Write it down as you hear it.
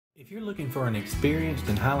If you're looking for an experienced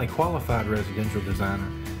and highly qualified residential designer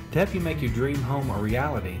to help you make your dream home a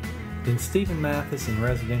reality, then Stephen Mathis and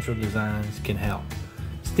Residential Designs can help.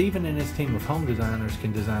 Stephen and his team of home designers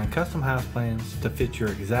can design custom house plans to fit your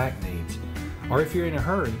exact needs. Or if you're in a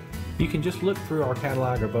hurry, you can just look through our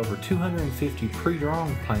catalog of over 250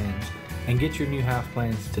 pre-drawn plans and get your new house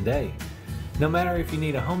plans today. No matter if you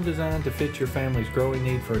need a home design to fit your family's growing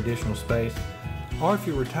need for additional space, or if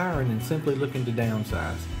you're retiring and simply looking to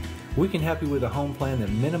downsize, we can help you with a home plan that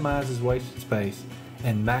minimizes wasted space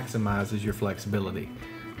and maximizes your flexibility.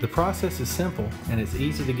 The process is simple and it's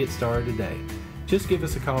easy to get started today. Just give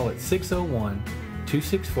us a call at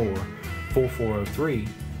 601-264-4403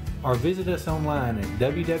 or visit us online at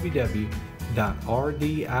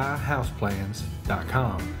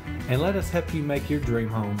www.rdihouseplans.com and let us help you make your dream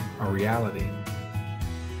home a reality.